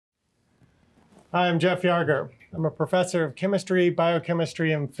Hi, I'm Jeff Yarger. I'm a professor of chemistry,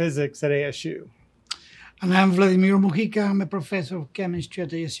 biochemistry, and physics at ASU. And I'm Vladimir Mujica. I'm a professor of chemistry at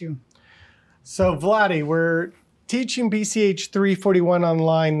ASU. So, Vladdy, we're teaching BCH 341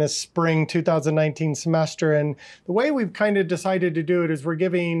 online this spring 2019 semester. And the way we've kind of decided to do it is we're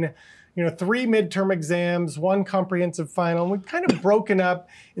giving 3 midterm exams, 1 comprehensive final. And we've kind of broken up,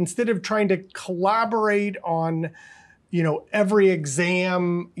 instead of trying to collaborate on every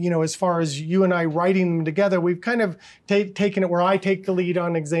exam, as far as you and I writing them together, we've kind of taken it where I take the lead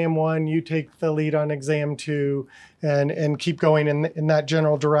on exam 1, you take the lead on exam 2, and keep going in that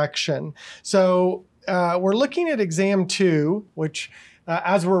general direction. So we're looking at exam 2, which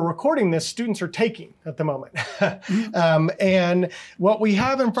as we're recording this, students are taking at the moment. And what we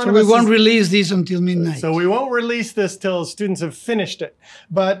have in front of us, so we won't release this until midnight. So we won't release this till students have finished it.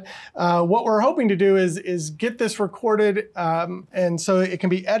 But what we're hoping to do is get this recorded, and so it can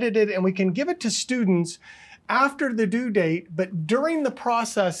be edited, and we can give it to students after the due date, but during the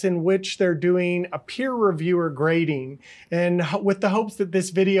process in which they're doing a peer review or grading, and with the hopes that this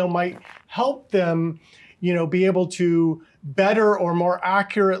video might help them be able to better or more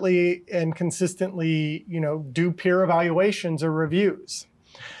accurately and consistently, do peer evaluations or reviews.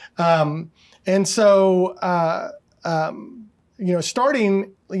 And so,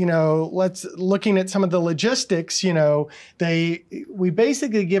 starting, looking at some of the logistics, we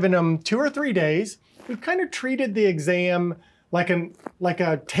basically given them 2 or 3 days. We've kind of treated the exam like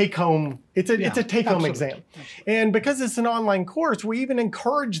a take-home. It's a take-home exam. And because it's an online course, we even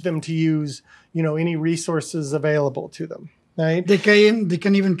encourage them to use any resources available to them. Right? They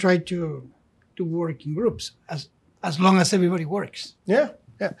can even try to work in groups as long as everybody works. Yeah.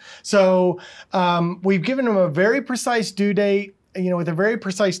 So we've given them a very precise due date, with a very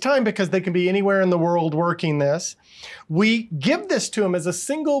precise time, because they can be anywhere in the world working this. We give this to them as a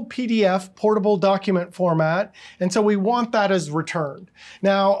single PDF portable document format, and so we want that as returned.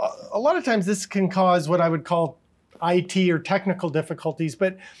 Now, a lot of times this can cause what I would call IT or technical difficulties,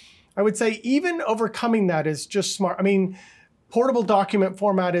 but I would say even overcoming that is just smart. I mean, portable document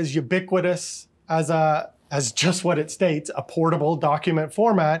format is ubiquitous as just what it states, a portable document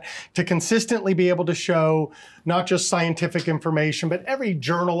format, to consistently be able to show not just scientific information, but every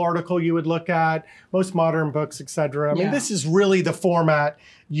journal article you would look at, most modern books, etc. I mean, this is really the format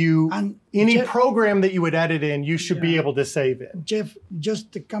any program that you would edit in, you should be able to save in. Jeff,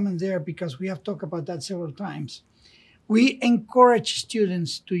 just to comment there, because we have talked about that several times. We encourage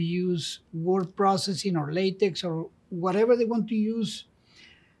students to use word processing or LaTeX or whatever they want to use.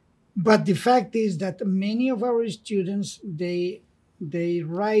 But the fact is that many of our students, they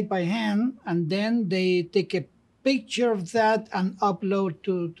write by hand, and then they take a picture of that and upload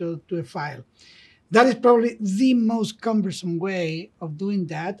to a file. That is probably the most cumbersome way of doing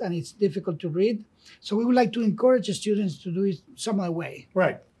that, and it's difficult to read. So we would like to encourage the students to do it some other way.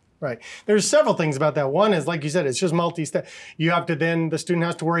 Right. There's several things about that. One is, like you said, it's just multi-step. You have to the student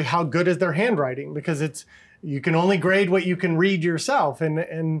has to worry, how good is their handwriting? Because you can only grade what you can read yourself.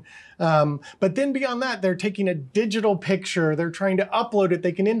 But then beyond that, they're taking a digital picture, they're trying to upload it.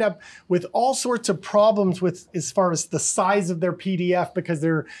 They can end up with all sorts of problems as far as the size of their PDF, because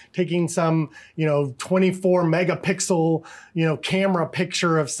they're taking some, 24 megapixel, camera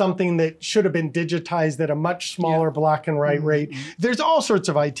picture of something that should have been digitized at a much smaller black and white rate. There's all sorts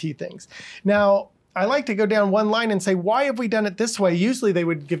of IT things. Now, I like to go down one line and say, why have we done it this way? Usually they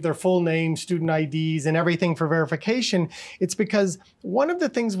would give their full name, student IDs, and everything for verification. It's because one of the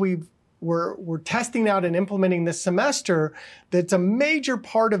things we're testing out and implementing this semester that's a major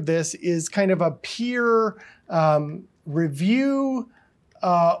part of this is kind of a peer review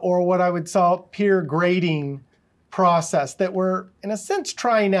or what I would call peer grading process that we're, in a sense,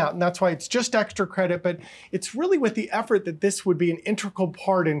 trying out. And that's why it's just extra credit, but it's really with the effort that this would be an integral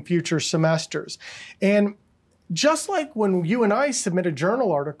part in future semesters. And just like when you and I submit a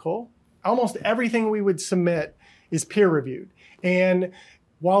journal article, almost everything we would submit is peer reviewed. And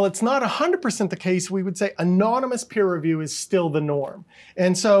while it's not 100% the case, we would say anonymous peer review is still the norm.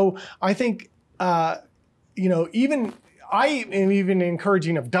 And so I think, I am even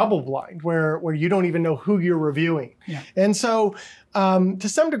encouraging of double blind, where you don't even know who you're reviewing. And so to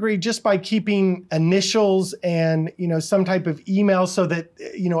some degree, just by keeping initials and some type of email so that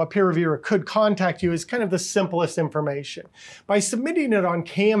a peer reviewer could contact you is kind of the simplest information. By submitting it on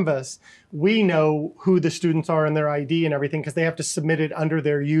Canvas, we know who the students are and their ID and everything, because they have to submit it under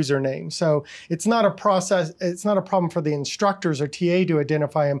their username. So it's not a process, it's not a problem for the instructors or TA to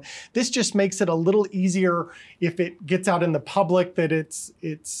identify them. This just makes it a little easier if it gets out in the public that it's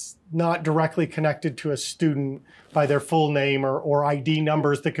not directly connected to a student by their full name or ID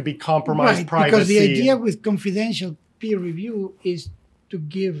numbers that could be compromised privacy. Because the idea with confidential peer review is to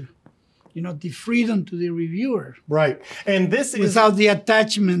give, the freedom to the reviewer. Right. And this without the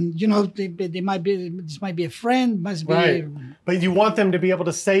attachment, this might be a friend, must be. Right. But you want them to be able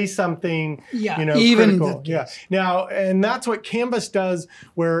to say something, even critical. Now, and that's what Canvas does,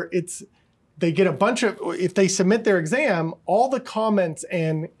 where they get a bunch of, if they submit their exam, all the comments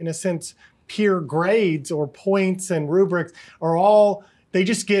and, in a sense, peer grades or points and rubrics are all, they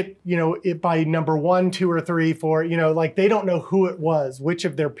just get, it by number 1, 2, or 3, 4, like they don't know who it was, which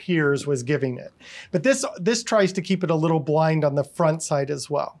of their peers was giving it. But this tries to keep it a little blind on the front side as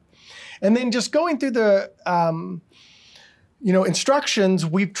well. And then just going through the, instructions,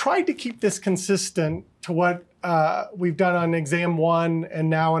 we've tried to keep this consistent to what we've done on exam 1 and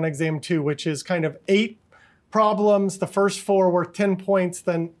now on exam 2, which is kind of 8 problems. The first 4 worth 10 points,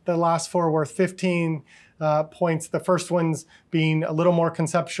 then the last 4 worth 15 points. The first ones being a little more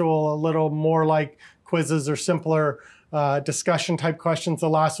conceptual, a little more like quizzes or simpler discussion type questions. The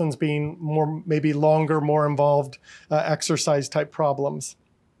last ones being more, maybe longer, more involved exercise type problems.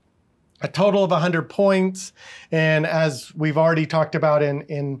 A total of 100 points. And as we've already talked about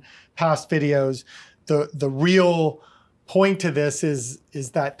in past videos, the real point to this is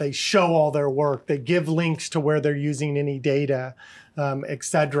that they show all their work. They give links to where they're using any data, et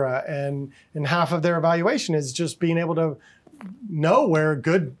cetera. And half of their evaluation is just being able to know where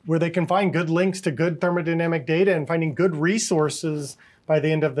they can find good links to good thermodynamic data and finding good resources by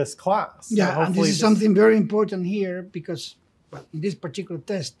the end of this class. Yeah, so and this is something very important here because in this particular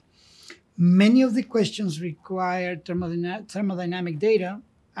test, many of the questions require thermodynamic data,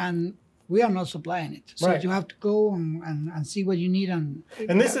 and we are not supplying it. So you have to go and see what you need. And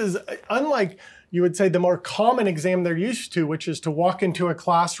this is unlike, you would say, the more common exam they're used to, which is to walk into a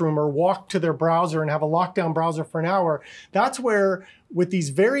classroom or walk to their browser and have a lockdown browser for an hour. That's where, with these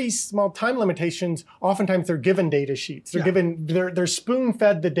very small time limitations, oftentimes they're given data sheets. They're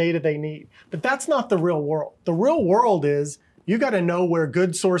spoon-fed the data they need. But that's not the real world. The real world is, you got to know where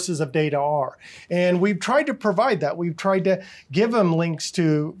good sources of data are. And we've tried to provide that. We've tried to give them links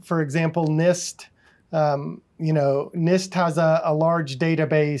to, for example, NIST. NIST has a large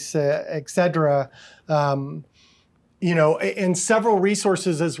database, et cetera. And several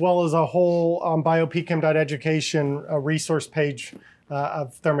resources, as well as a whole biopchem.education resource page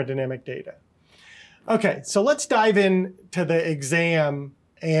of thermodynamic data. Okay, so let's dive into the exam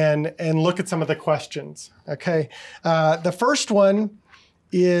and look at some of the questions, okay? The first one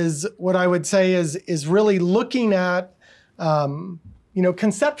is what I would say is really looking at,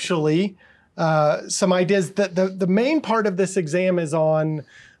 conceptually, some ideas. That the main part of this exam is on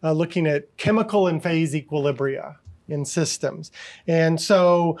looking at chemical and phase equilibria in systems. And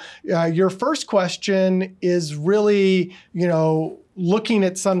so your first question is really, looking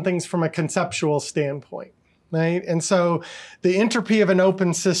at some things from a conceptual standpoint. Right? And so the entropy of an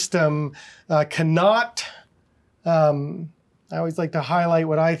open system cannot, I always like to highlight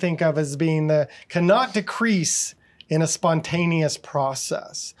what I think of as being cannot decrease in a spontaneous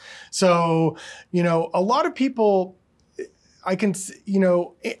process. So, a lot of people,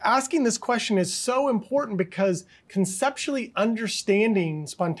 asking this question is so important because conceptually understanding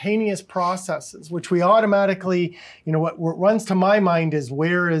spontaneous processes, which we automatically, what runs to my mind is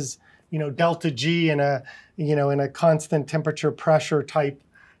where is, delta G in a constant temperature pressure type,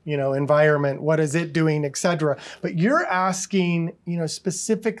 environment, what is it doing, et cetera. But you're asking,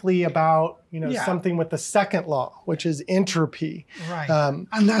 specifically about, something with the second law, which is entropy. Right.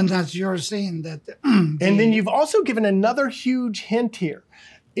 And then that's you're saying that. And then you've also given another huge hint here.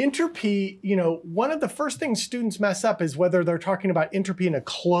 Entropy, one of the first things students mess up is whether they're talking about entropy in a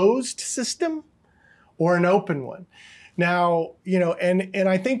closed system or an open one. Now, and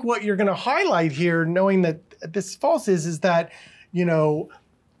I think what you're going to highlight here, knowing that this is false, is that,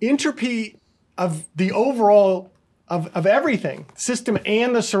 entropy of the overall of everything, system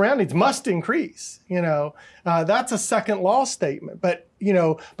and the surroundings, must increase. That's a second law statement. But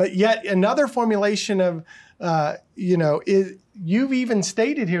yet another formulation of, is you've even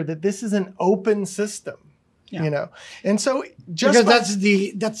stated here that this is an open system. Yeah. And so just because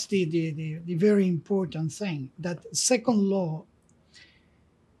that's the very important thing, that second law.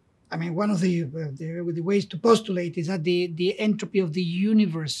 I mean, one of the ways to postulate is that the entropy of the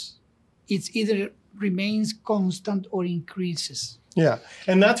universe, it's either remains constant or increases. Yeah,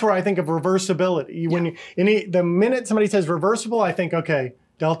 and that's where I think of reversibility. When the minute somebody says reversible, I think, okay,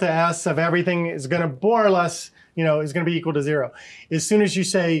 delta S of everything is going to more or less, is going to be equal to 0. As soon as you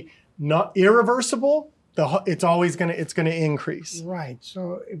say not irreversible, it's always it's going to increase. Right.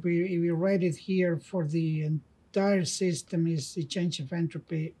 So if we write it here for the entire system is the change of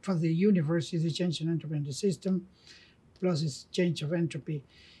entropy, for the universe is the change of entropy in the system plus its change of entropy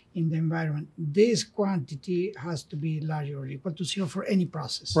in the environment. This quantity has to be larger or equal to 0 for any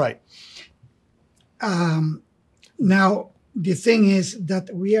process. Right. Now, the thing is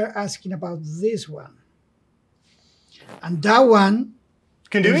that we are asking about this one. And that one,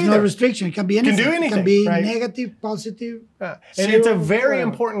 can do there's either. no restriction. It can be anything. Can do anything. It can be right? negative, positive. And zero, it's a very whatever.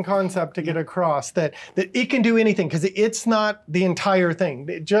 important concept to get across that it can do anything because it's not the entire thing.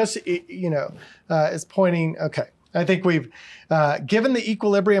 It just, is pointing, okay. I think we've given the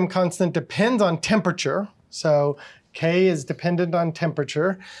equilibrium constant depends on temperature. So K is dependent on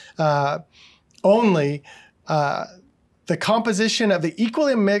temperature. Only the composition of the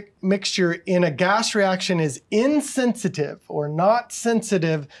equilibrium mixture in a gas reaction is insensitive or not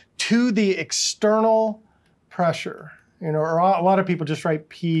sensitive to the external pressure. Or a lot of people just write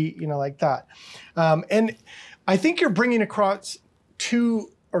P, like that. And I think you're bringing across 2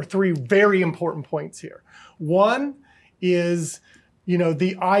 or 3 very important points here. One is,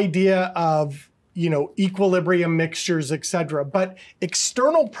 the idea of, equilibrium mixtures, et cetera. But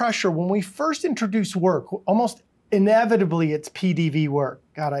external pressure, when we first introduce work, almost inevitably it's PDV work.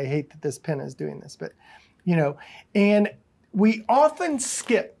 God, I hate that this pen is doing this, but, and we often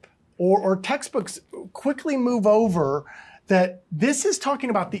skip or textbooks quickly move over that this is talking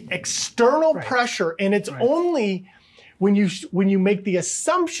about the external pressure, and it's only when you make the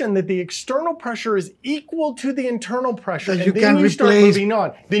assumption that the external pressure is equal to the internal pressure, and then you start moving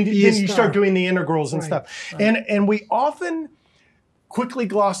on. Then you start doing the integrals and stuff. Right. And we often quickly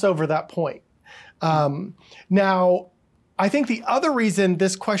gloss over that point. Now, I think the other reason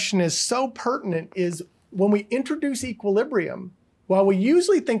this question is so pertinent is when we introduce equilibrium, while we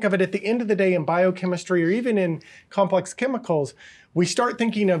usually think of it at the end of the day in biochemistry or even in complex chemicals, we start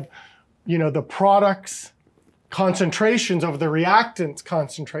thinking of, the products concentrations over the reactants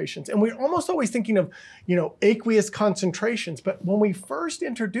concentrations. And we're almost always thinking of, aqueous concentrations. But when we first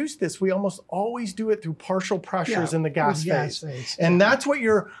introduce this, we almost always do it through partial pressures in the gas phase. And that's what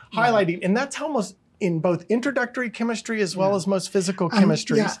you're highlighting. And that's almost in both introductory chemistry as well as most physical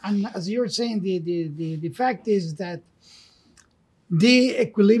chemistries. Yeah, and as you're saying, the fact is that the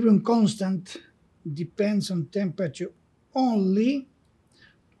equilibrium constant depends on temperature only,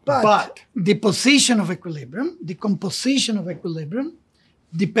 but the position of equilibrium, the composition of equilibrium,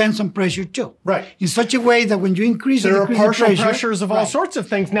 depends on pressure too. Right. In such a way that when you increase there or are decrease partial the pressure, pressures of all sorts of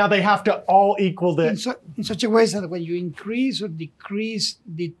things. Now they have to all equal the... In such a way that when you increase or decrease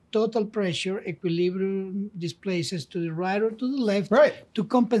the total pressure, equilibrium displaces to the right or to the left to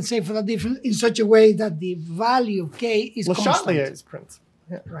compensate for that difference in such a way that the value of K is constant. Le Chatelier's principle.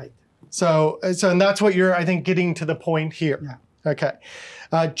 Yeah. Right. So and that's what you're, I think, getting to the point here. Yeah. Okay.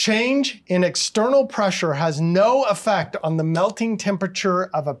 Change in external pressure has no effect on the melting temperature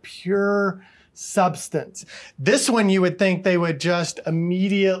of a pure substance. This one you would think they would just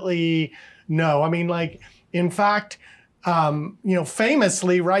immediately know. I mean, in fact,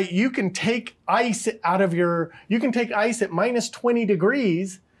 famously, right, you can take ice at minus 20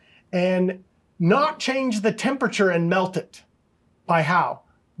 degrees and not change the temperature and melt it. By how?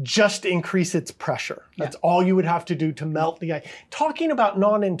 Just increase its pressure. That's all you would have to do to melt the ice. Talking about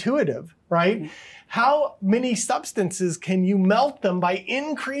non-intuitive, right? How many substances can you melt them by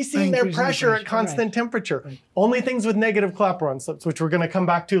increasing their pressure at constant temperature? Only things with negative Clapeyron slips, which we're going to come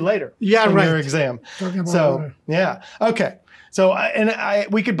back to later in your exam. So, okay. So,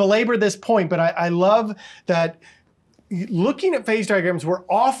 we could belabor this point, but I love that looking at phase diagrams,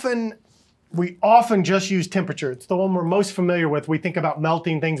 we often just use temperature. It's the one we're most familiar with. We think about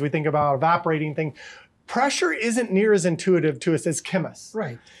melting things. We think about evaporating things. Pressure isn't near as intuitive to us as chemists.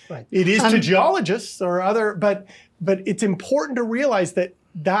 Right. It is to geologists or other, but it's important to realize that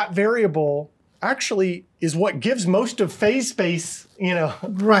variable actually is what gives most of phase space,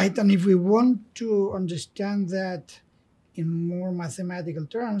 Right, and if we want to understand that in more mathematical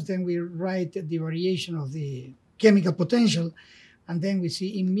terms, then we write the variation of the chemical potential. And then we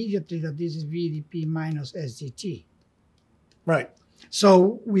see immediately that this is VDP minus SDT. Right.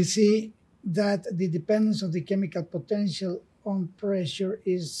 So we see that the dependence of the chemical potential on pressure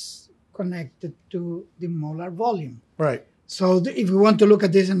is connected to the molar volume. Right. So if we want to look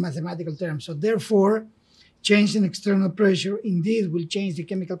at this in mathematical terms, so therefore, change in external pressure indeed will change the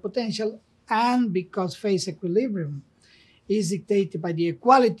chemical potential, and because phase equilibrium is dictated by the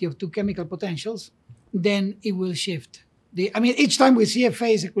equality of two chemical potentials, then it will shift. Each time we see a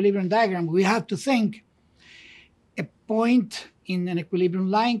phase equilibrium diagram, we have to think a point in an equilibrium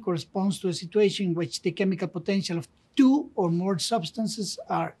line corresponds to a situation in which the chemical potential of two or more substances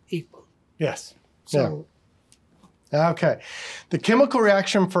are equal. Yes. So, Okay. The chemical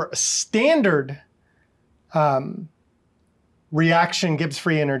reaction for a standard reaction Gibbs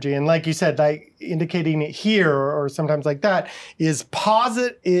free energy, and like you said, like indicating it here or sometimes like that, is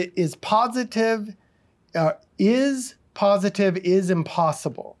positive, is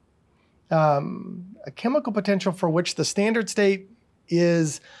impossible. A chemical potential for which the standard state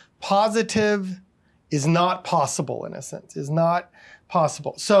is positive is not possible, in a sense, is not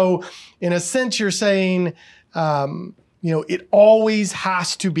possible. So in a sense, you're saying, it always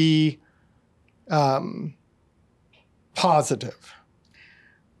has to be positive.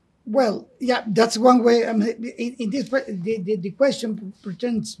 well, yeah, that's one way. I mean, in this, the question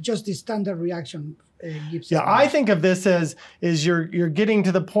pretends just the standard reaction. Gives I think of this as you're getting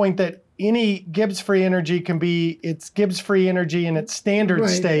to the point that any Gibbs free energy can be its Gibbs free energy in its standard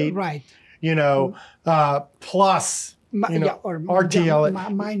state, right? Plus or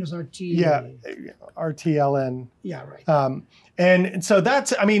RTL minus RT. Yeah, RTLN. Yeah, right. And so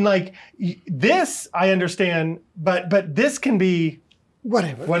that's, I mean, like this I understand, but this can be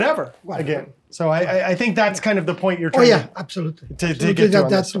whatever. Again. So I think that's kind of the point you're trying absolutely. To get to.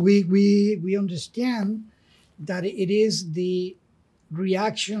 That's we understand that it is the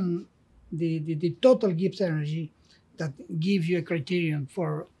reaction, the total Gibbs energy that gives you a criterion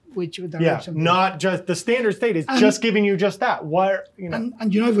for which direction. Yeah, not just the standard state is just giving you just that. And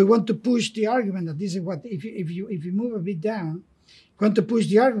if we want to push the argument that this is what, if you move a bit down, want to push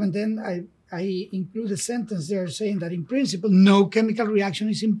the argument, then I include a sentence there saying that in principle, no chemical reaction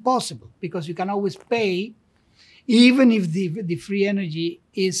is impossible because you can always pay, even if the free energy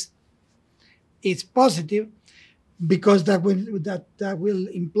is positive, because that will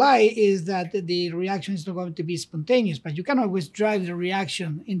imply is that the reaction is not going to be spontaneous, but you can always drive the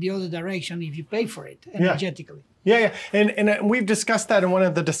reaction in the other direction if you pay for it energetically. Yeah. And we've discussed that in one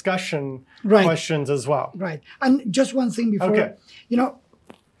of the discussion questions as well. Right. And just one thing before,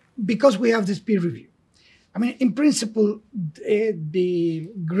 because we have this peer review, I mean, in principle, the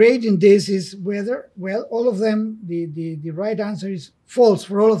grade in this is whether, all of them, the right answer is false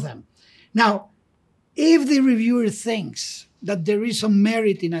for all of them. Now, if the reviewer thinks that there is some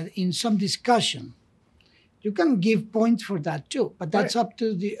merit in some discussion, you can give points for that too, but that's up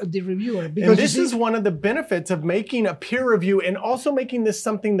to the reviewer. Because and this is one of the benefits of making a peer review and also making this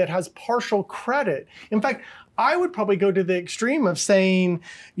something that has partial credit. In fact, I would probably go to the extreme of saying,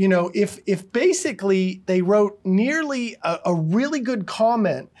 if basically they wrote nearly a really good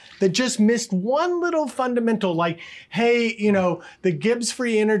comment that just missed one little fundamental, like, hey, the Gibbs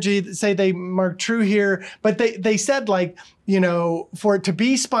free energy, say they marked true here, but they said like, for it to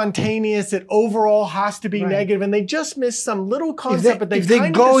be spontaneous, it overall has to be negative, and they just missed some little concept, but if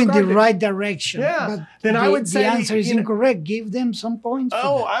they go in the right direction, but then I would say the answer is incorrect. Give them some points.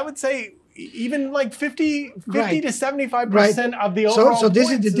 I would say even like 50 to 75% of the overall So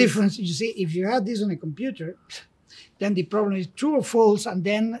this is the difference. You see, if you had this on a computer, then the problem is true or false, and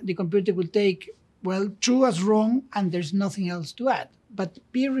then the computer will take, true as wrong, and there's nothing else to add. But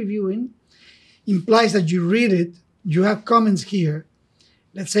peer reviewing implies that you read it, you have comments here.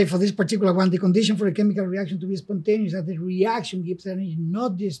 Let's say for this particular one, the condition for a chemical reaction to be spontaneous, that the reaction Gibbs energy,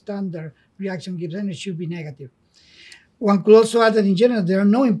 not the standard reaction Gibbs energy, should be negative. One could also add that in general, there are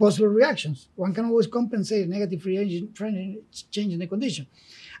no impossible reactions. One can always compensate negative free energy change in the condition.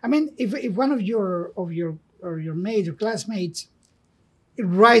 I mean, if one of your mates or classmates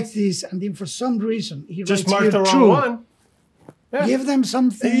writes this and then for some reason he just writes mark the wrong true, one, give them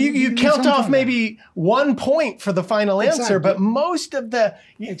something. You count off maybe 1 point for the final answer, but most of the,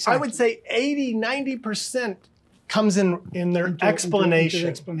 I would say 80–90% comes in their explanation. Into the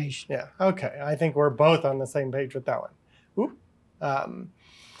explanation. Yeah. Okay. I think we're both on the same page with that one. Ooh.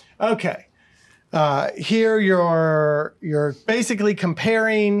 Okay. Here you're basically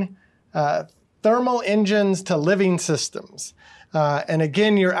comparing thermal engines to living systems, and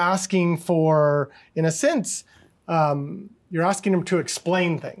again you're asking for, in a sense, you're asking them to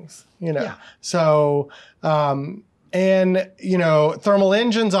explain things. So. Thermal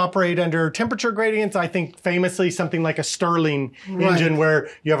engines operate under temperature gradients. I think famously something like a Stirling engine, where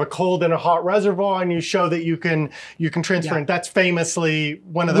you have a cold and a hot reservoir, and you show that you can transfer it. That's famously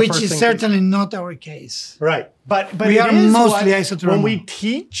one of the first things. Which is certainly not our case. Right, but we are mostly isothermal.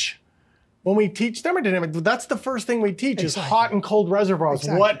 When we teach thermodynamics, that's the first thing we teach is hot and cold reservoirs.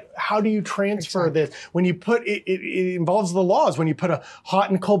 How do you transfer this? When you put it involves the laws. When you put a hot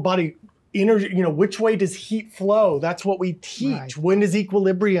and cold body energy, which way does heat flow? That's what we teach. Right. When is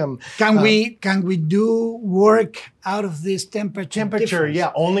equilibrium? Can we do work out of this temperature difference?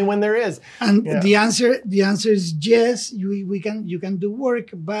 Yeah, only when there is. And the answer is yes. You can do work,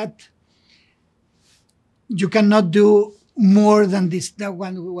 but you cannot do more than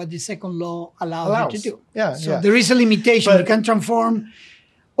what the second law allows you to do. Yeah. So there is a limitation. You can transform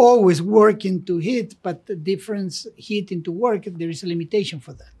always work into heat, but the difference heat into work, there is a limitation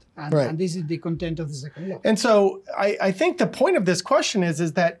for that. And this is the content of the second law. And so I think the point of this question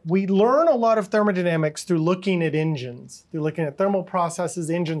is that we learn a lot of thermodynamics through looking at engines, through looking at thermal processes,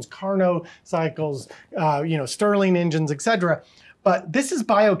 engines, Carnot cycles, Stirling engines, etc. But this is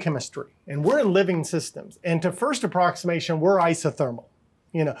biochemistry, and we're in living systems. And to first approximation, we're isothermal.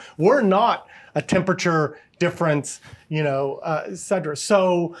 We're not a temperature difference, et cetera.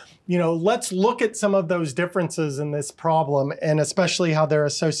 So, let's look at some of those differences in this problem, and especially how they're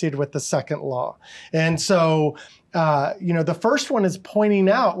associated with the second law. And so, the first one is pointing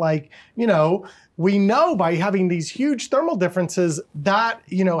out, we know by having these huge thermal differences that,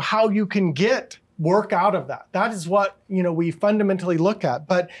 how you can get work out of that. That is what, we fundamentally look at.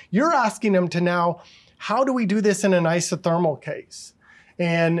 But you're asking them to now, how do we do this in an isothermal case?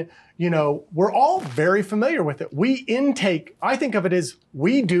 And, we're all very familiar with it. I think of it as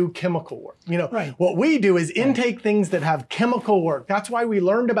we do chemical work. What we do is intake things that have chemical work. That's why we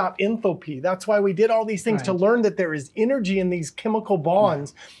learned about enthalpy. That's why we did all these things to learn that there is energy in these chemical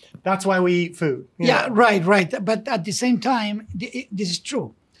bonds. That's why we eat food. Right. But at the same time, this is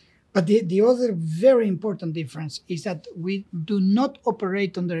true. But the other very important difference is that we do not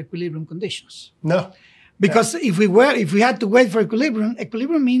operate under equilibrium conditions. No. Because if we had to wait for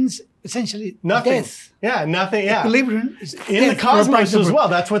equilibrium means essentially nothing. Death. Yeah, nothing. Yeah. Equilibrium is in the cosmos as well.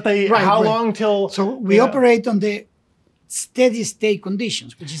 That's what they. How long till? So we operate on the steady state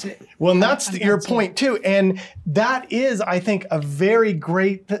conditions, which is well, and that's your point too. And that is, I think, a very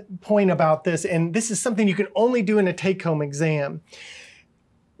great point about this. And this is something you can only do in a take-home exam.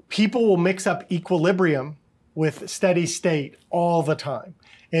 People will mix up equilibrium with steady state all the time.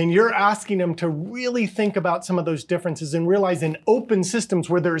 And you're asking them to really think about some of those differences and realize in open systems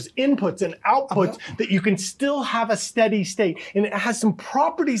where there's inputs and outputs that you can still have a steady state. And it has some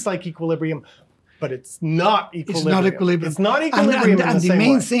properties like equilibrium, but it's not equilibrium. It's not equilibrium. It's not equilibrium and the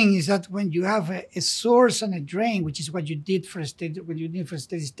main thing is that when you have a source and a drain, which is what you did for a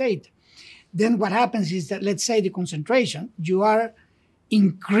steady state, then what happens is that, let's say the concentration, you are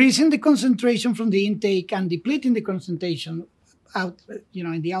increasing the concentration from the intake and depleting the concentration out,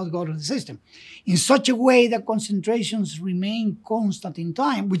 in the outgo of the system, in such a way that concentrations remain constant in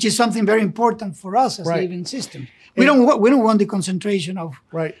time, which is something very important for us as living systems. We don't want the concentration of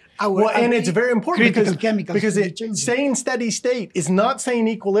our and it's very important because saying steady state is not saying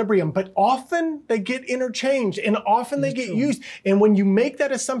equilibrium, but often they get interchanged and often they get used. And when you make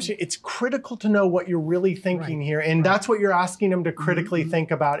that assumption, it's critical to know what you're really thinking here, and that's what you're asking them to critically think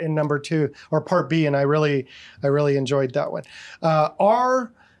about in number 2 or part B. And I really enjoyed that one.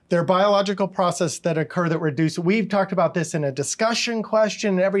 Are there biological processes that occur that reduce? We've talked about this in a discussion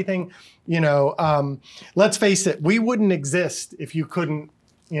question and everything. Let's face it, we wouldn't exist if you couldn't,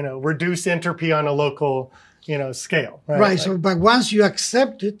 reduce entropy on a local, scale. Right. So, but once you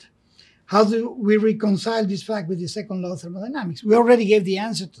accept it, how do we reconcile this fact with the second law of thermodynamics? We already gave the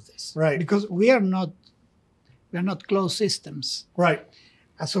answer to this. Right. Because we are not closed systems. Right.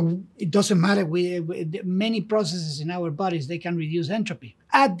 So it doesn't matter. Many processes in our bodies, they can reduce entropy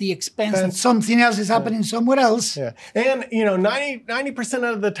at the expense that something else is happening somewhere else. Yeah. And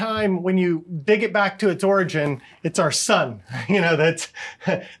 90% of the time when you dig it back to its origin, it's our sun,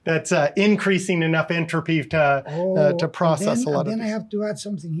 that's increasing enough entropy to process a lot of things. Then I have to add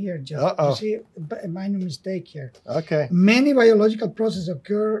something here, just you see a minor mistake here. Okay. Many biological processes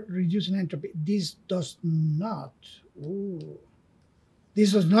occur reducing entropy. This does not.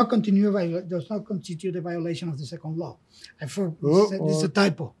 This does not constitute a violation of the second law. This is a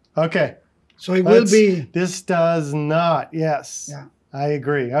typo. Okay. So it will be. This does not. Yes. Yeah. I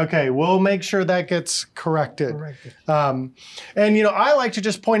agree. Okay, we'll make sure that gets corrected. And I like to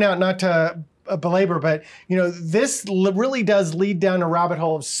just point out, not to belabor, but this really does lead down a rabbit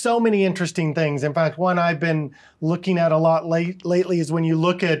hole of so many interesting things. In fact, one I've been looking at a lot lately is when you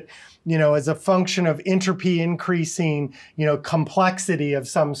look at as a function of entropy increasing, complexity of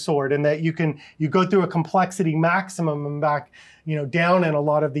some sort, and that you go through a complexity maximum and back, down in a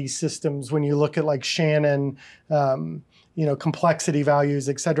lot of these systems when you look at like Shannon, complexity values,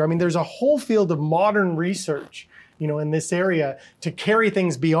 et cetera. I mean, there's a whole field of modern research, in this area to carry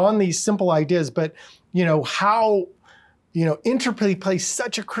things beyond these simple ideas, but, how entropy plays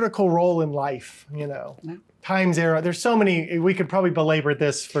such a critical role in life, Yeah. times error. There's so many, we could probably belabor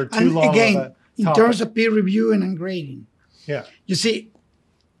this for too long. Again, in terms of peer reviewing and grading, yeah, you see,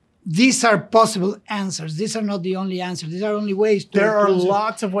 these are possible answers. These are not the only answers. These are only ways to. There are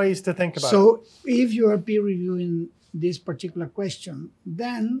lots of ways to think about it. So if you are peer reviewing this particular question,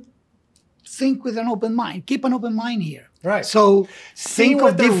 then think with an open mind. Keep an open mind here. Right. So See think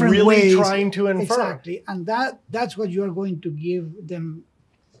what of they're different really ways. trying to infer. Exactly. And that's what you are going to give them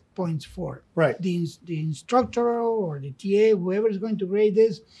points for. Right. The instructor or the TA, whoever is going to grade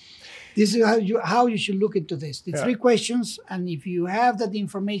this is how you should look into this. The three questions, and if you have that the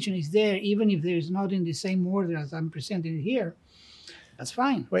information is there, even if there is not in the same order as I'm presenting it here, that's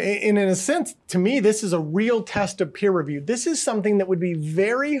fine. And in a sense, to me, this is a real test of peer review. This is something that would be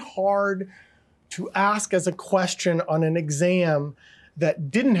very hard to ask as a question on an exam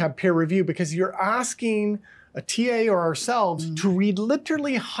that didn't have peer review, because you're asking a TA or ourselves to read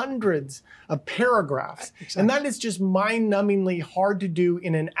literally hundreds of paragraphs. Exactly. And that is just mind-numbingly hard to do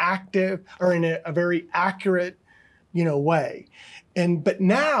in an active or in a very accurate, way. But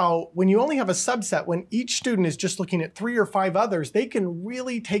now, when you only have a subset, when each student is just looking at 3 or 5 others, they can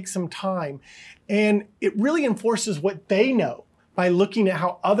really take some time. And it really enforces what they know by looking at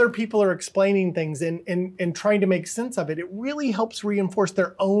how other people are explaining things and trying to make sense of it. It really helps reinforce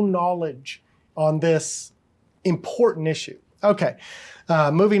their own knowledge on this important issue. Okay,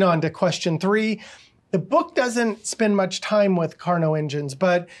 moving on to question 3. The book doesn't spend much time with Carnot engines,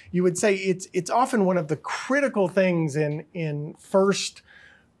 but you would say it's often one of the critical things in first,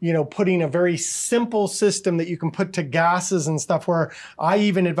 putting a very simple system that you can put to gases and stuff, where I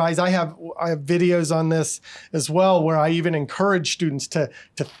even advise, I have videos on this as well, where I even encourage students to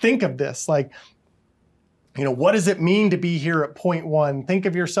think of this, like, what does it mean to be here at point 1? Think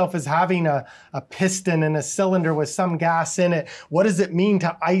of yourself as having a piston and a cylinder with some gas in it. What does it mean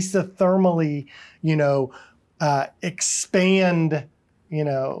to isothermally, expand,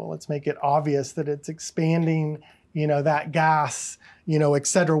 let's make it obvious that it's expanding, that gas, et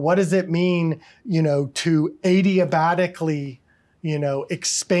cetera. What does it mean, to adiabatically,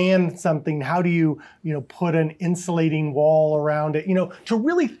 expand something? How do you, put an insulating wall around it? To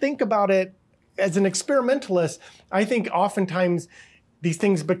really think about it as an experimentalist, I think oftentimes these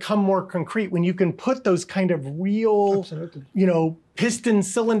things become more concrete when you can put those kind of real, Absolutely. Piston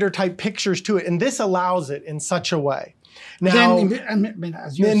cylinder type pictures to it. And this allows it in such a way. Now,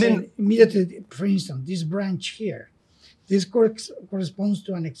 as you're saying, immediately, for instance, this branch here, this corresponds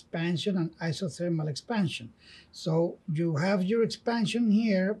to an expansion and isothermal expansion. So you have your expansion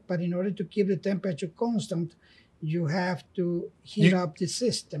here, but in order to keep the temperature constant, you have to heat up the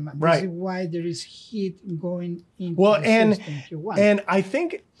system. And this is why there is heat going into the system. And I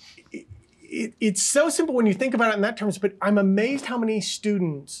think it's so simple when you think about it in that terms, but I'm amazed how many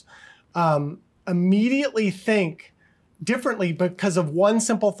students immediately think differently because of one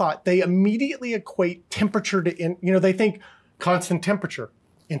simple thought. They immediately equate temperature to, they think constant temperature,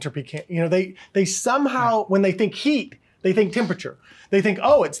 entropy can't, they somehow, when they think heat, they think temperature. They think,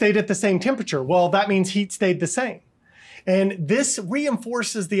 oh, it stayed at the same temperature. Well, that means heat stayed the same. And this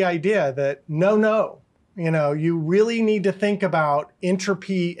reinforces the idea that no, you really need to think about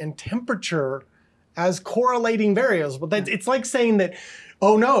entropy and temperature as correlating variables. But it's like saying that,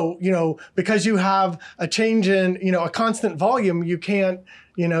 oh no, because you have a change in, a constant volume, you can't,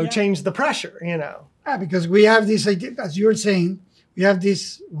 change the pressure, because we have this idea, as you're saying, we have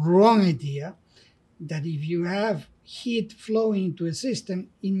this wrong idea that if you have heat flowing into a system,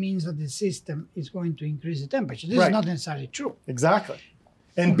 it means that the system is going to increase the temperature. This is not necessarily true. Exactly.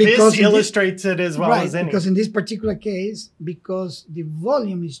 And because this illustrates it as well as any. Because in this particular case, because the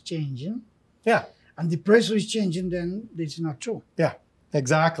volume is changing, and the pressure is changing, then this is not true. Yeah,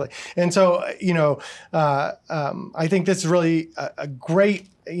 exactly. And so, I think this is really a great,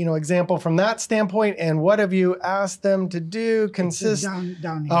 example from that standpoint. And what have you asked them to do?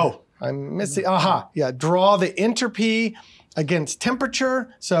 Down here. Oh, I'm missing, draw the entropy against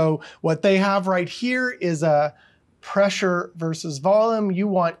temperature. So what they have right here is a pressure versus volume. You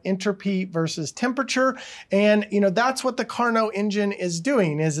want entropy versus temperature. And, that's what the Carnot engine is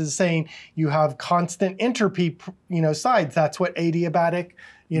doing, is saying you have constant entropy, sides. That's what adiabatic,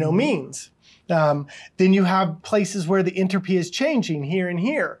 means. Then you have places where the entropy is changing here and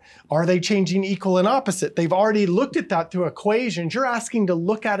here. Are they changing equal and opposite? They've already looked at that through equations. You're asking to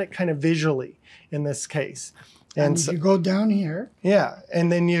look at it kind of visually in this case. And so, if you go down here. Yeah,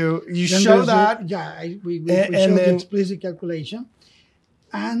 and then you show that. We show the explicit calculation.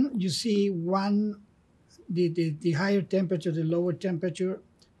 And you see the higher temperature, the lower temperature,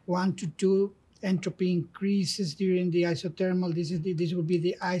 1 to 2 entropy increases during the isothermal. This would be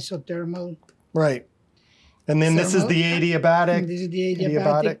the isothermal. Right. And then this is the adiabatic. And this is the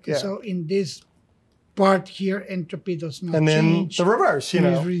adiabatic. Yeah. So in this part here, entropy does not change. And then the reverse, It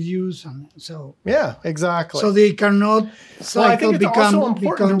is reduced. And so yeah, exactly. So they cannot cycle. Well, I think it's also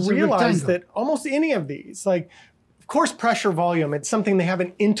important to a realize rectangle. that almost any of these, like, of course, pressure, volume, it's something they have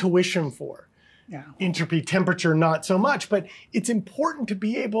an intuition for. Yeah. Entropy, temperature, not so much. But it's important to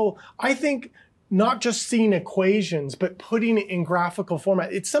be able, I think, not just seeing equations, but putting it in graphical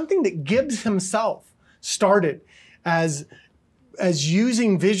format. It's something that Gibbs himself started as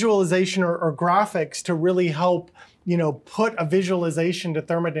using visualization or graphics to really help, put a visualization to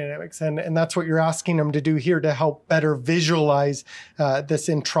thermodynamics. And that's what you're asking them to do here to help better visualize this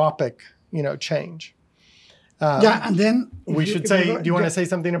entropic, change. Yeah, and then we should say, do you want to say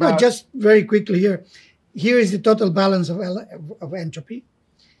something about? No, just very quickly here. Here is the total balance of entropy.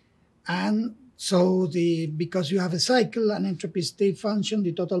 And so because you have a cycle, an entropy state function,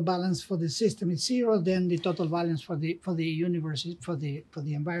 the total balance for the system is 0. Then the total balance for the universe, for the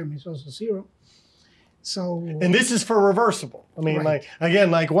environment is also 0. So, and this is for reversible. I mean, right.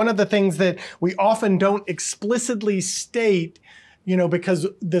 like one of the things that we often don't explicitly state, because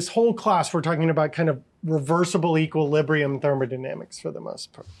this whole class we're talking about kind of reversible equilibrium thermodynamics for the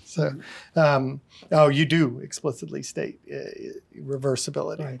most part. So, you do explicitly state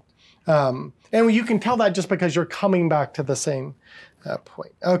reversibility. Right. And you can tell that just because you're coming back to the same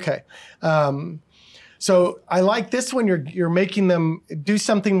point. Okay. So I like this one. You're making them do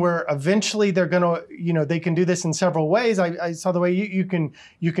something where eventually they're gonna, they can do this in several ways. I saw the way you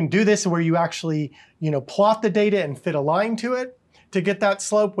can do this where you actually, plot the data and fit a line to it to get that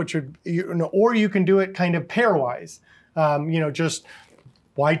slope, or you can do it kind of pairwise. Just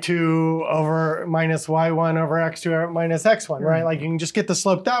y2 over minus y1 over x2 minus x1, right? Like you can just get the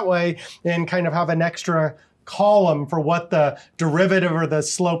slope that way and kind of have an extra column for what the derivative or the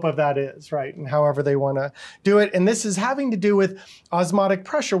slope of that is, right? And however they want to do it. And this is having to do with osmotic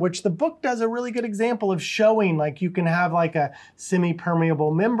pressure, which the book does a really good example of showing. Like you can have like a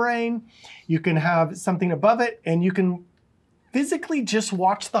semi-permeable membrane, you can have something above it, and you can physically just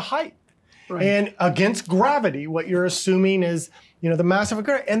watch the height. Right. And against gravity, what you're assuming is, the mass of a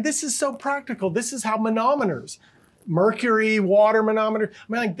gravity. And this is so practical. This is how manometers, mercury, water manometer,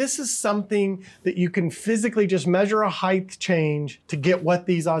 this is something that you can physically just measure a height change to get what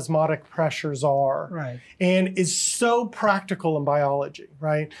these osmotic pressures are. Right. And is so practical in biology,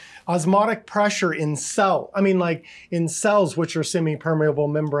 right? Osmotic pressure in in cells, which are semi-permeable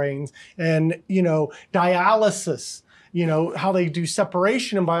membranes, and, dialysis, how they do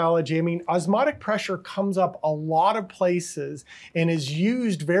separation in biology. Osmotic pressure comes up a lot of places and is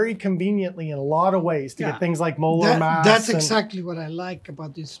used very conveniently in a lot of ways to get things like molar mass. That's exactly what I like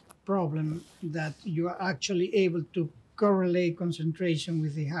about this problem, that you are actually able to correlate concentration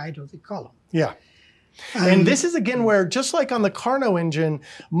with the height of the column. Yeah. And this is, again, where, just like on the Carnot engine,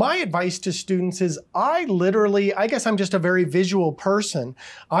 my advice to students is I guess I'm just a very visual person.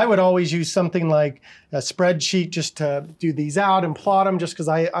 I would always use something like a spreadsheet just to do these out and plot them, just because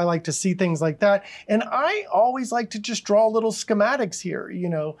I like to see things like that. And I always like to just draw little schematics here.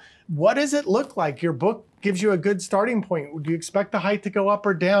 What does it look like? Your book gives you a good starting point. Do you expect the height to go up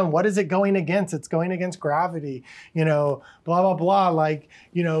or down? What is it going against? It's going against gravity, blah, blah, blah.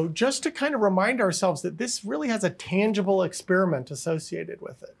 Just to kind of remind ourselves that this really has a tangible experiment associated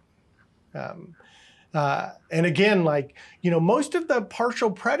with it. And again, most of the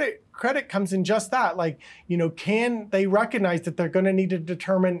partial credit comes in just that. Can they recognize that they're going to need to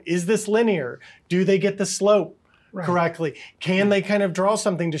determine, is this linear? Do they get the slope correctly? Can they kind of draw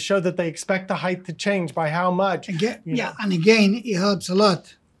something to show that they expect the height to change by how much? And again, it helps a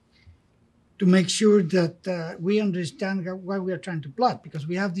lot to make sure that we understand what we are trying to plot, because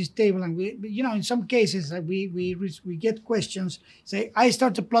we have this table, and in some cases we get questions, say, I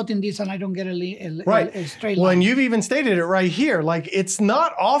started plotting this and I don't get a straight line. Well, and you've even stated it right here. It's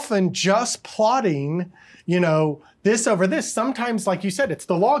not often just plotting, this over this. Sometimes, like you said, it's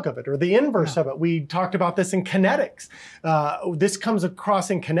the log of it or the inverse of it. We talked about this in kinetics. This comes across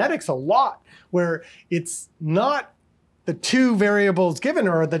in kinetics a lot, where it's not the two variables given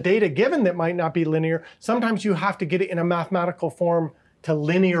or the data given that might not be linear. Sometimes you have to get it in a mathematical form to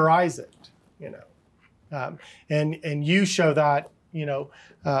linearize it, and you show that,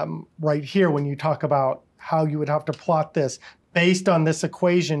 right here when you talk about how you would have to plot this based on this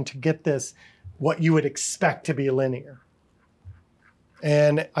equation to get this, what you would expect to be linear.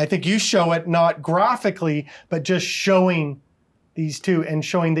 And I think you show it not graphically, but just showing these two and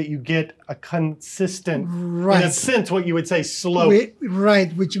showing that you get a consistent, in a sense, what you would say slope.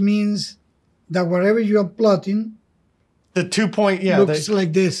 Right, which means that whatever you are plotting The 2 point, yeah. looks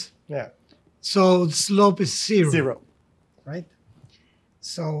like this. Yeah. So the slope is 0. 0. Right?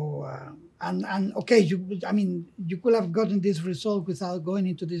 So, and okay, you could have gotten this result without going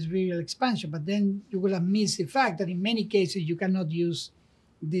into this virial expansion, but then you will have missed the fact that in many cases you cannot use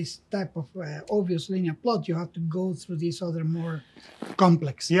this type of obvious linear plot. You have to go through this other more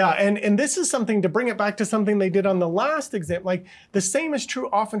complex. Yeah, and this is something to bring it back to something they did on the last exam. Like the same is true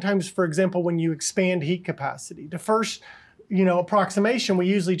oftentimes, for example, when you expand heat capacity. The first approximation, we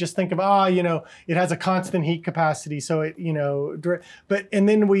usually just think of, it has a constant heat capacity. So it, and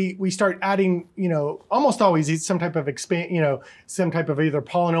then we start adding, almost always some type of some type of either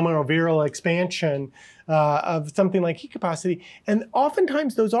polynomial or virial expansion of something like heat capacity. And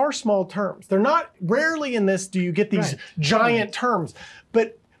oftentimes those are small terms. They're not, rarely in this do you get these giant terms,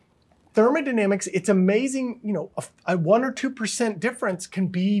 but thermodynamics, it's amazing, a 1 or 2% difference can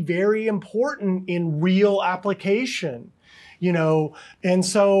be very important in real application. And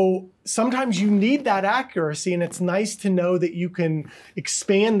so sometimes you need that accuracy, and it's nice to know that you can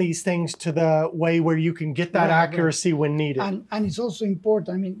expand these things to the way where you can get that accuracy when needed. And it's also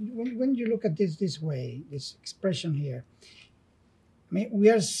important, when you look at this way, this expression here, we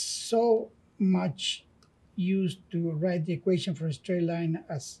are so much used to write the equation for a straight line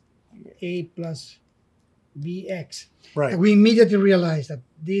as a plus bx. Right. We immediately realize that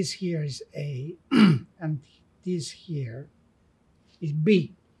this here is a, and this here is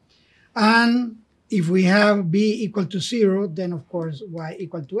b. And if we have b equal to 0, then of course y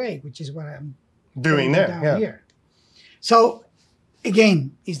equal to a, which is what I'm doing there. Down here. So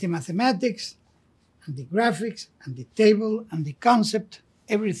again, it's the mathematics and the graphics and the table and the concept.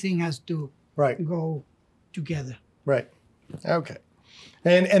 Everything has to go together. Right. Okay.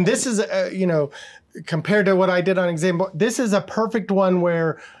 And this is, compared to what I did on exam, this is a perfect one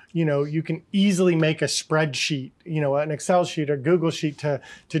where you can easily make a spreadsheet, an Excel sheet or Google sheet to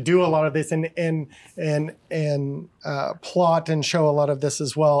do a lot of this and plot and show a lot of this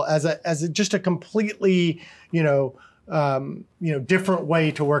as well as just a completely, different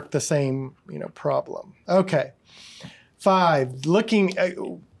way to work the same, problem. Okay. 5, looking at,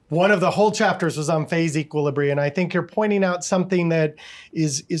 one of the whole chapters was on phase equilibrium. And I think you're pointing out something that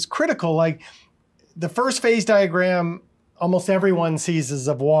is critical. Like the first phase diagram, almost everyone sees is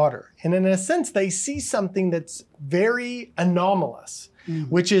of water. And in a sense, they see something that's very anomalous,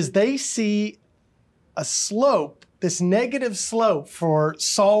 which is they see a slope, this negative slope for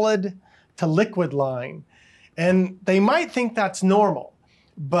solid to liquid line. And they might think that's normal,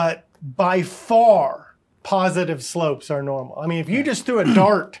 but by far, positive slopes are normal. If you just threw a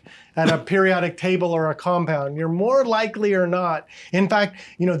dart at a periodic table or a compound, you're more likely or not. In fact,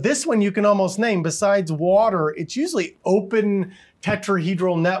 this one you can almost name, besides water, it's usually open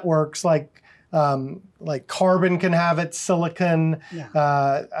tetrahedral networks like carbon can have it, silicon,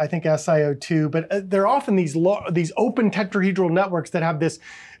 I think SiO2, but they're often these open tetrahedral networks that have this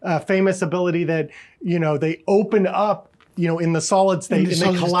famous ability that, they open up in the solid state, and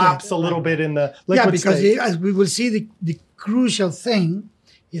they collapse a little bit in the liquid state. As we will see, the crucial thing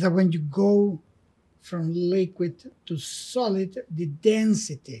is that when you go from liquid to solid, the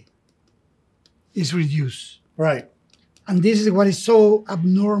density is reduced. Right. And this is what is so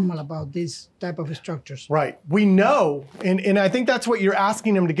abnormal about this type of structures. Right. We know, and I think that's what you're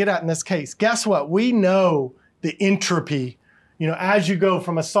asking them to get at in this case. Guess what? We know the entropy, as you go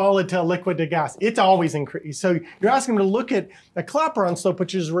from a solid to a liquid to gas, it's always increased. So you're asking them to look at a Clapeyron slope,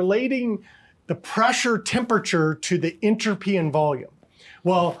 which is relating the pressure temperature to the entropy and volume.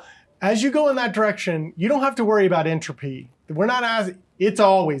 Well, as you go in that direction, you don't have to worry about entropy. It's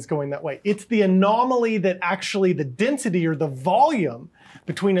always going that way. It's the anomaly that actually the density or the volume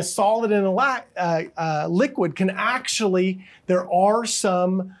between a solid and a liquid can actually, there are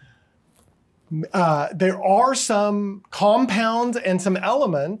some compounds and some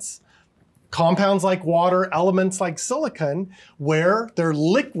elements, compounds like water, elements like silicon, where their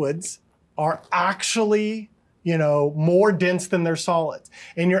liquids are actually, more dense than their solids.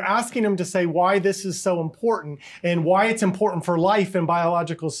 And you're asking them to say why this is so important and why it's important for life in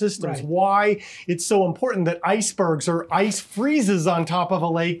biological systems, why it's so important that icebergs or ice freezes on top of a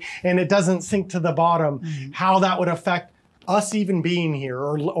lake and it doesn't sink to the bottom, how that would affect us even being here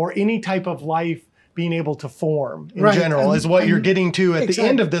or any type of life being able to form in general is what you're getting to at the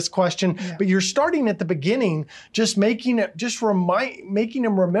end of this question. Yeah. But you're starting at the beginning, just making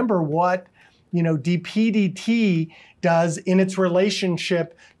them remember what, dp dt does in its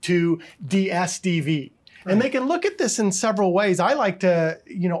relationship to ds dv. And they can look at this in several ways. I like to,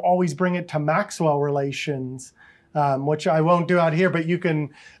 always bring it to Maxwell relations which I won't do out here, but you can,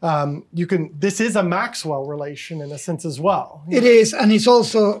 this is a Maxwell relation in a sense as well. It is, and it's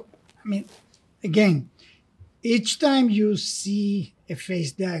also, I mean, again, each time you see a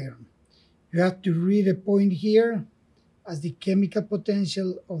phase diagram, you have to read a point here as the chemical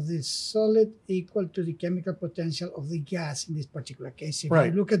potential of the solid equal to the chemical potential of the gas in this particular case. If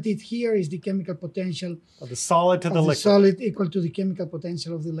you look at it here, is the chemical potential of the solid to the liquid. Solid equal to the chemical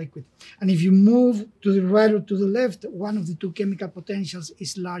potential of the liquid. And if you move to the right or to the left, one of the two chemical potentials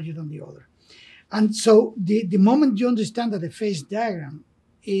is larger than the other. And so the moment you understand that a phase diagram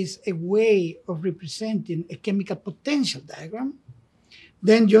is a way of representing a chemical potential diagram,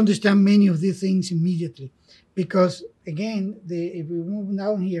 then you understand many of these things immediately. Because again, if we move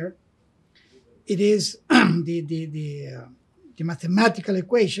down here, it is the mathematical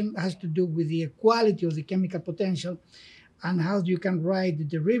equation has to do with the equality of the chemical potential and how you can write the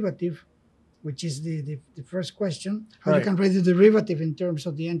derivative, which is the first question, how you can write the derivative in terms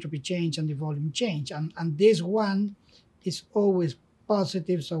of the entropy change and the volume change. And this one is always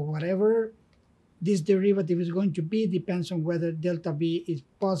positive, so whatever this derivative is going to be depends on whether delta V is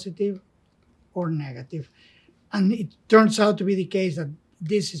positive or negative. And it turns out to be the case that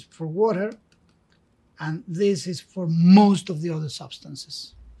this is for water and this is for most of the other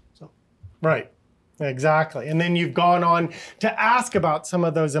substances. So. Right, exactly. And then you've gone on to ask about some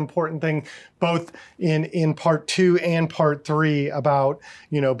of those important things, both in part 2 and part 3 about,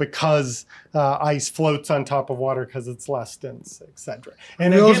 because ice floats on top of water because it's less dense, etc.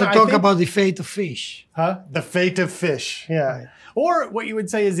 And we also talk about the fate of fish. The fate of fish, yeah. Right. Or what you would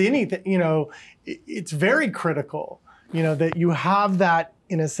say is anything, it's very critical, that you have that,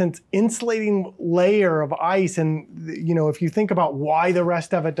 in a sense, insulating layer of ice. And, if you think about why the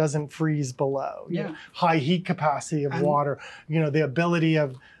rest of it doesn't freeze below, high heat capacity of water, the ability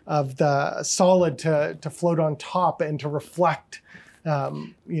of the solid to float on top and to reflect,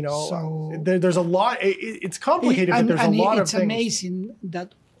 so there's a lot, it's complicated, but there's a lot of things. It's amazing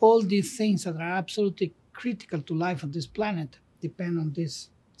that all these things that are absolutely critical to life on this planet depend on this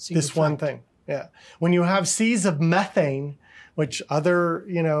one thing. Yeah. When you have seas of methane, which other,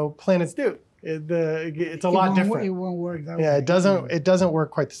 planets do, it's a lot different. It won't work that way. Yeah, it doesn't work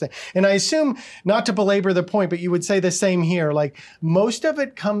quite the same. And I assume, not to belabor the point, but you would say the same here, like most of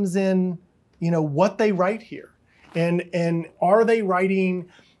it comes in, what they write here. And are they writing,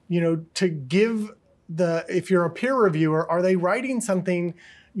 to give if you're a peer reviewer, are they writing something,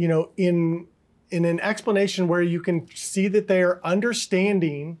 in an explanation where you can see that they are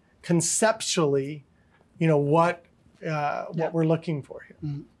understanding conceptually, what we're looking for here.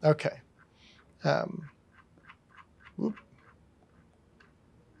 Mm. Okay.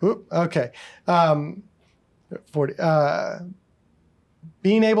 Okay. 40.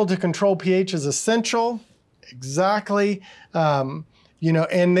 Being able to control pH is essential. Exactly. And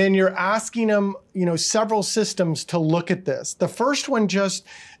then you're asking them, several systems to look at this. The first one, just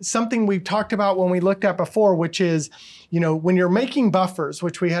something we've talked about when we looked at before, which is, when you're making buffers,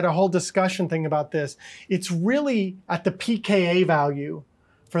 which we had a whole discussion thing about this, it's really at the pKa value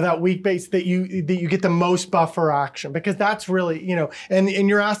for that weak base that you get the most buffer action, because that's really, and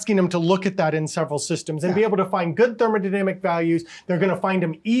you're asking them to look at that in several systems and be able to find good thermodynamic values. They're going to find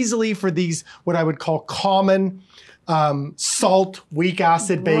them easily for these, what I would call common salt, weak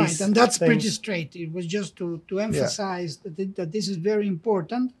acid base. Right, and that's pretty straight. It was just to emphasize that this is very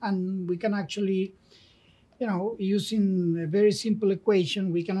important, and we can actually, using a very simple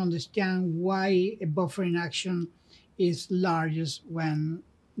equation, we can understand why a buffering action is largest when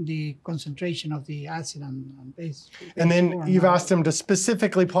the concentration of the acid and base. And then you've asked them to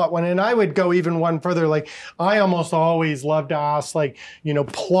specifically plot one, and I would go even one further. Like I almost always love to ask,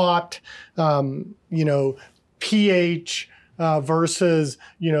 plot, pH versus,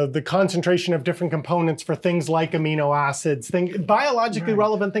 the concentration of different components for things like amino acids, biologically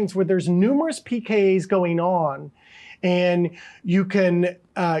relevant things where there's numerous pKa's going on. And you can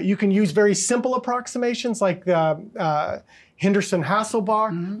use very simple approximations like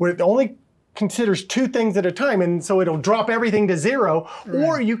Henderson-Hasselbalch, where it only considers 2 things at a time, and so it'll drop everything to 0. Right.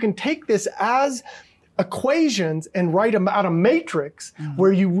 Or you can take this as equations and write them out a matrix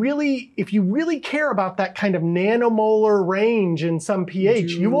where if you really care about that kind of nanomolar range in some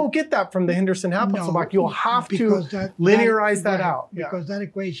pH, you won't get that from the Henderson-Hasselbalch. No, you'll have to linearize that out. Because that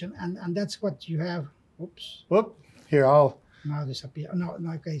equation, and that's what you have. Oops. Whoop. Here, I'll. Now disappear. No,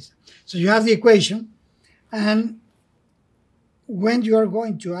 okay. So you have the equation, and when you are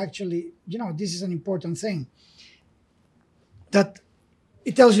going to actually, this is an important thing, that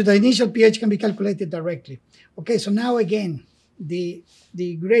it tells you the initial pH can be calculated directly. Okay, so now again, the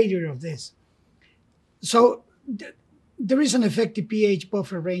gradient of this. So there is an effective pH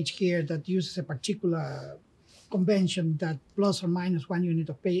buffer range here that uses a particular convention that plus or minus 1 unit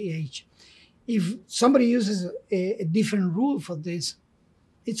of pH. If somebody uses a different rule for this,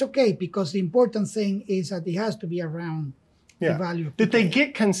 it's okay, because the important thing is that it has to be around the value of pH. That they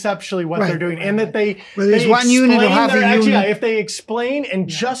get conceptually what they're doing, and that they whether it's 1 unit or half a unit. Yeah, if they explain and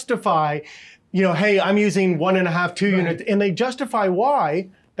justify, you know, hey, I'm using 1.5, 2 units, and they justify why,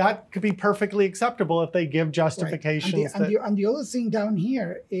 that could be perfectly acceptable if they give justifications. Right. And the other thing down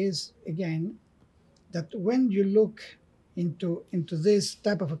here is, again, that when you look into this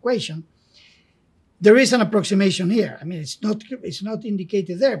type of equation, there is an approximation here. I mean, it's not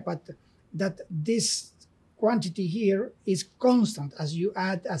indicated there, but that this quantity here is constant as you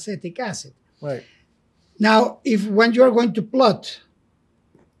add acetic acid. Right. Now, when you are going to plot,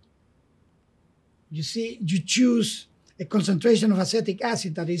 you choose a concentration of acetic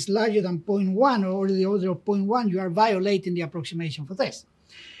acid that is larger than 0.1 or the order of 0.1, you are violating the approximation for this.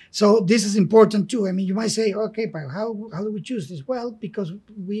 So this is important too. I mean, you might say, okay, but how do we choose this? Well, because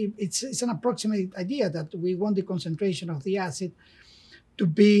it's an approximate idea that we want the concentration of the acid to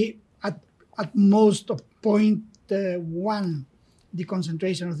be at most of 0.1, the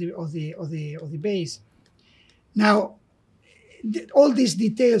concentration of the base. Now, all these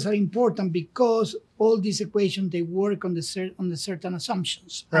details are important because all these equations, they work on the certain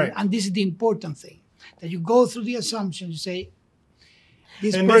assumptions. Right. And this is the important thing, that you go through the assumptions, you say,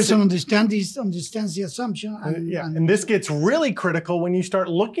 this person understands the assumption. And this gets really critical when you start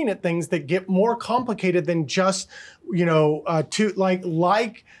looking at things that get more complicated than just, you know,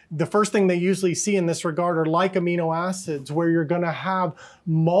 like the first thing they usually see in this regard are like amino acids, where you're going to have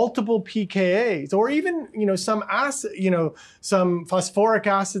multiple pKa's, or even, you know, some phosphoric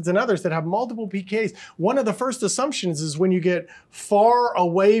acids and others that have multiple pKa's. One of the first assumptions is when you get far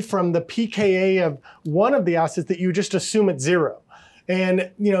away from the pKa of one of the acids that you just assume it's 0.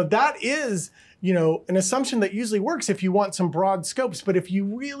 And, you know, that is, you know, an assumption that usually works if you want some broad scopes. But if you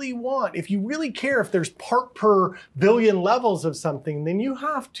really care if there's part per billion levels of something, then you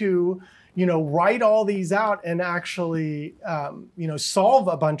have to, you know, write all these out and actually, you know, solve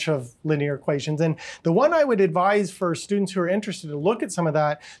a bunch of linear equations. And the one I would advise for students who are interested to look at some of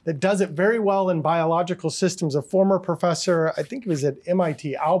that does it very well in biological systems. A former professor, I think it was at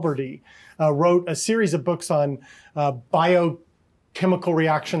MIT, Alberti, wrote a series of books on biochemical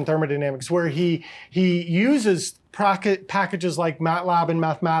reaction thermodynamics, where he uses packages like MATLAB and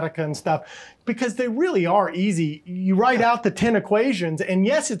Mathematica and stuff, because they really are easy. You write out the 10 equations, and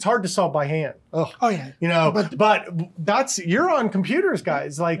yes, it's hard to solve by hand. Oh yeah. You know, but you're on computers,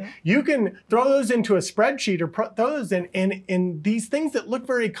 guys. Like, you can throw those into a spreadsheet or throw those in, and these things that look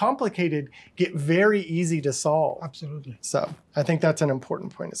very complicated get very easy to solve. Absolutely. So I think that's an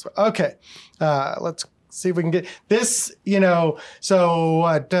important point as well. Okay, let's see if we can get this, you know, so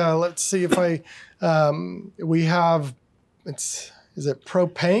let's see if we have, is it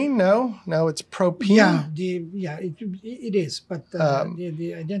propane? No, it's propene. Yeah, it is, but the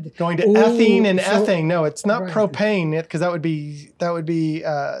identity. Going to ethene and ethane. No, it's not propane, because that would be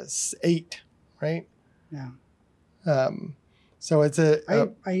 8, right? Yeah. So it's I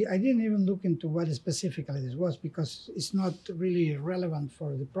didn't even look into what specifically this was, because it's not really relevant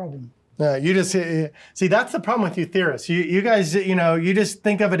for the problem. No, you just see, that's the problem with you theorists. You guys, you know, you just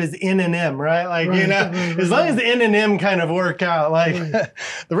think of it as N and M, right? Like, you know, as long as the N and M kind of work out, like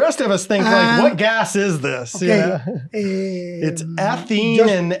the rest of us think, like, what gas is this? Okay. You know? It's ethene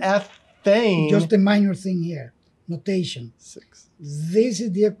and ethane. Just a minor thing here, notation. 6. This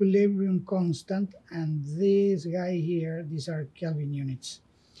is the equilibrium constant, and this guy here, these are Kelvin units.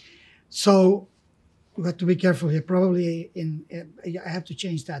 So we have to be careful here. Probably I have to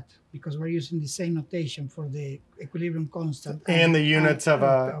change that, because we're using the same notation for the equilibrium constant and the units of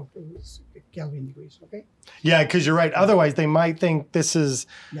Kelvin degrees. Okay. Yeah, because you're right. Otherwise, they might think this is.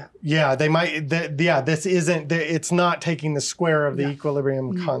 Yeah. They might. This isn't. It's not taking the square of the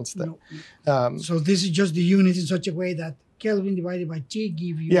equilibrium constant. No. So this is just the unit in such a way that Kelvin divided by T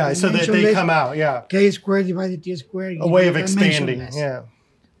give you. Yeah. So that they come out. Yeah. K squared divided T squared. A way of expanding. Yeah.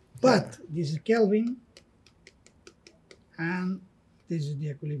 But this is Kelvin, and this is the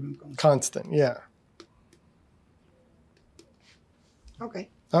equilibrium constant. Yeah. Okay.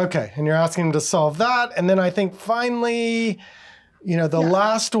 Okay, and you're asking them to solve that, and then I think finally, you know, the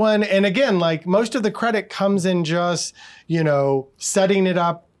last one, and again, like, most of the credit comes in just, you know, setting it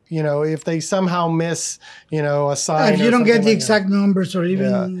up. You know, if they somehow miss, you know, a sign. If you don't get the exact numbers, or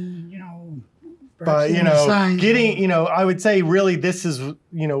even, you know, but, you know, getting, you know, I would say really this is,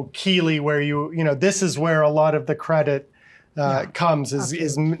 you know, Keeley, where you know, this is where a lot of the credit comes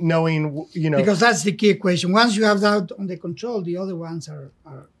is knowing, you know. Because that's the key equation. Once you have that under control, the other ones are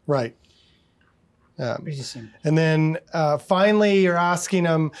right. pretty simple. And then finally, you're asking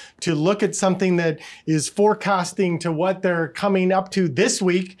them to look at something that is forecasting to what they're coming up to this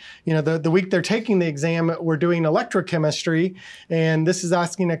week. You know, the week they're taking the exam, we're doing electrochemistry. And this is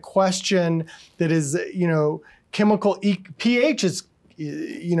asking a question that is, you know, chemical pH is,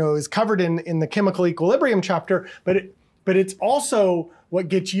 you know, is covered in the chemical equilibrium chapter, but it's also what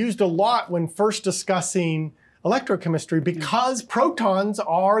gets used a lot when first discussing electrochemistry, because protons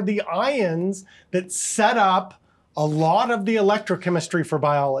are the ions that set up a lot of the electrochemistry for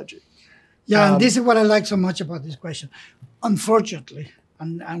biology. Yeah, and this is what I like so much about this question. Unfortunately,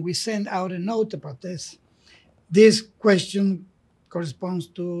 and we sent out a note about this question corresponds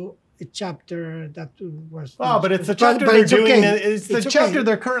to a chapter that was... Oh, but it's the chapter they're doing. Okay. It's the chapter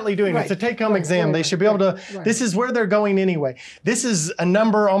they're currently doing. Right. It's a take-home exam. They should be able to... This is where they're going anyway. This is a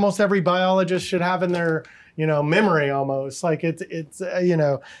number almost every biologist should have in their, you know, memory almost. Like it's you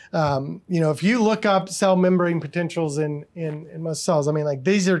know, if you look up cell membrane potentials in most cells, I mean, like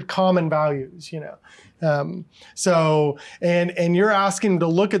these are common values, you know. So, and you're asking to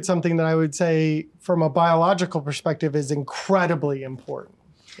look at something that I would say from a biological perspective is incredibly important,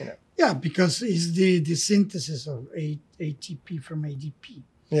 you know. Yeah, because it's the synthesis of ATP from ADP.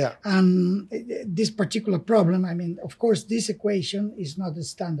 Yeah. And this particular problem, I mean, of course, this equation is not the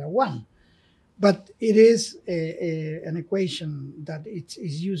standard one, but it is an equation that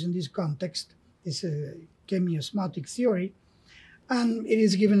is used in this context. It's a chemiosmotic theory, and it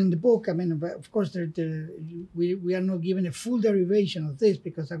is given in the book. I mean, of course, we are not given a full derivation of this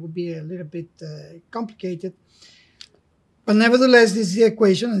because that would be a little bit complicated. But nevertheless, this is the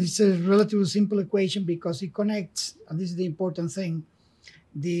equation, and it's a relatively simple equation because it connects, and this is the important thing,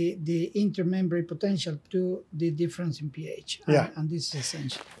 the intermembrane potential to the difference in pH. Yeah. And this is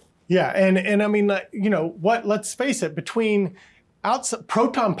essential. Yeah, and I mean, you know, what? Let's face it, between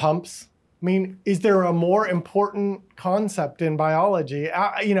proton pumps, I mean, is there a more important concept in biology?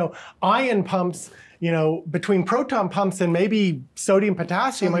 You know, ion pumps, you know, between proton pumps and maybe sodium,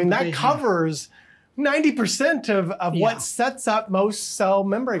 potassium, I mean, that covers 90% of what sets up most cell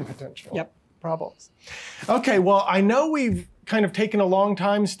membrane potential problems. Okay, well, I know we've kind of taken a long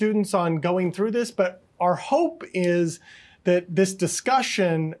time, students, on going through this, but our hope is that this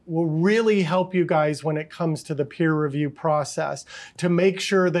discussion will really help you guys when it comes to the peer review process, to make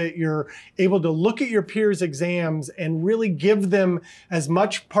sure that you're able to look at your peers' exams and really give them as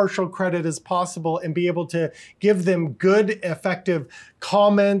much partial credit as possible and be able to give them good, effective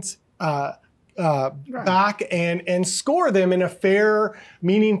comments, back and score them in a fair,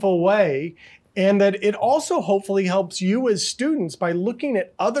 meaningful way. And that it also hopefully helps you as students by looking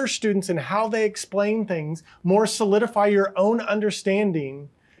at other students and how they explain things, more solidify your own understanding,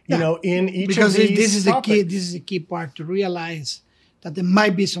 you know, in each of these this is topics. the key. This is the key part, to realize that there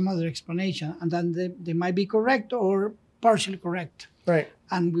might be some other explanation, and then they might be correct or partially correct. Right.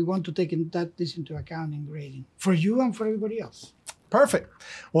 And we want to take this into account in grading for you and for everybody else. Perfect.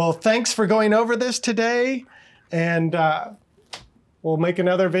 Well, thanks for going over this today, and we'll make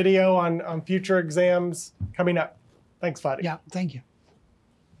another video on future exams coming up. Thanks, Fadi. Yeah, thank you.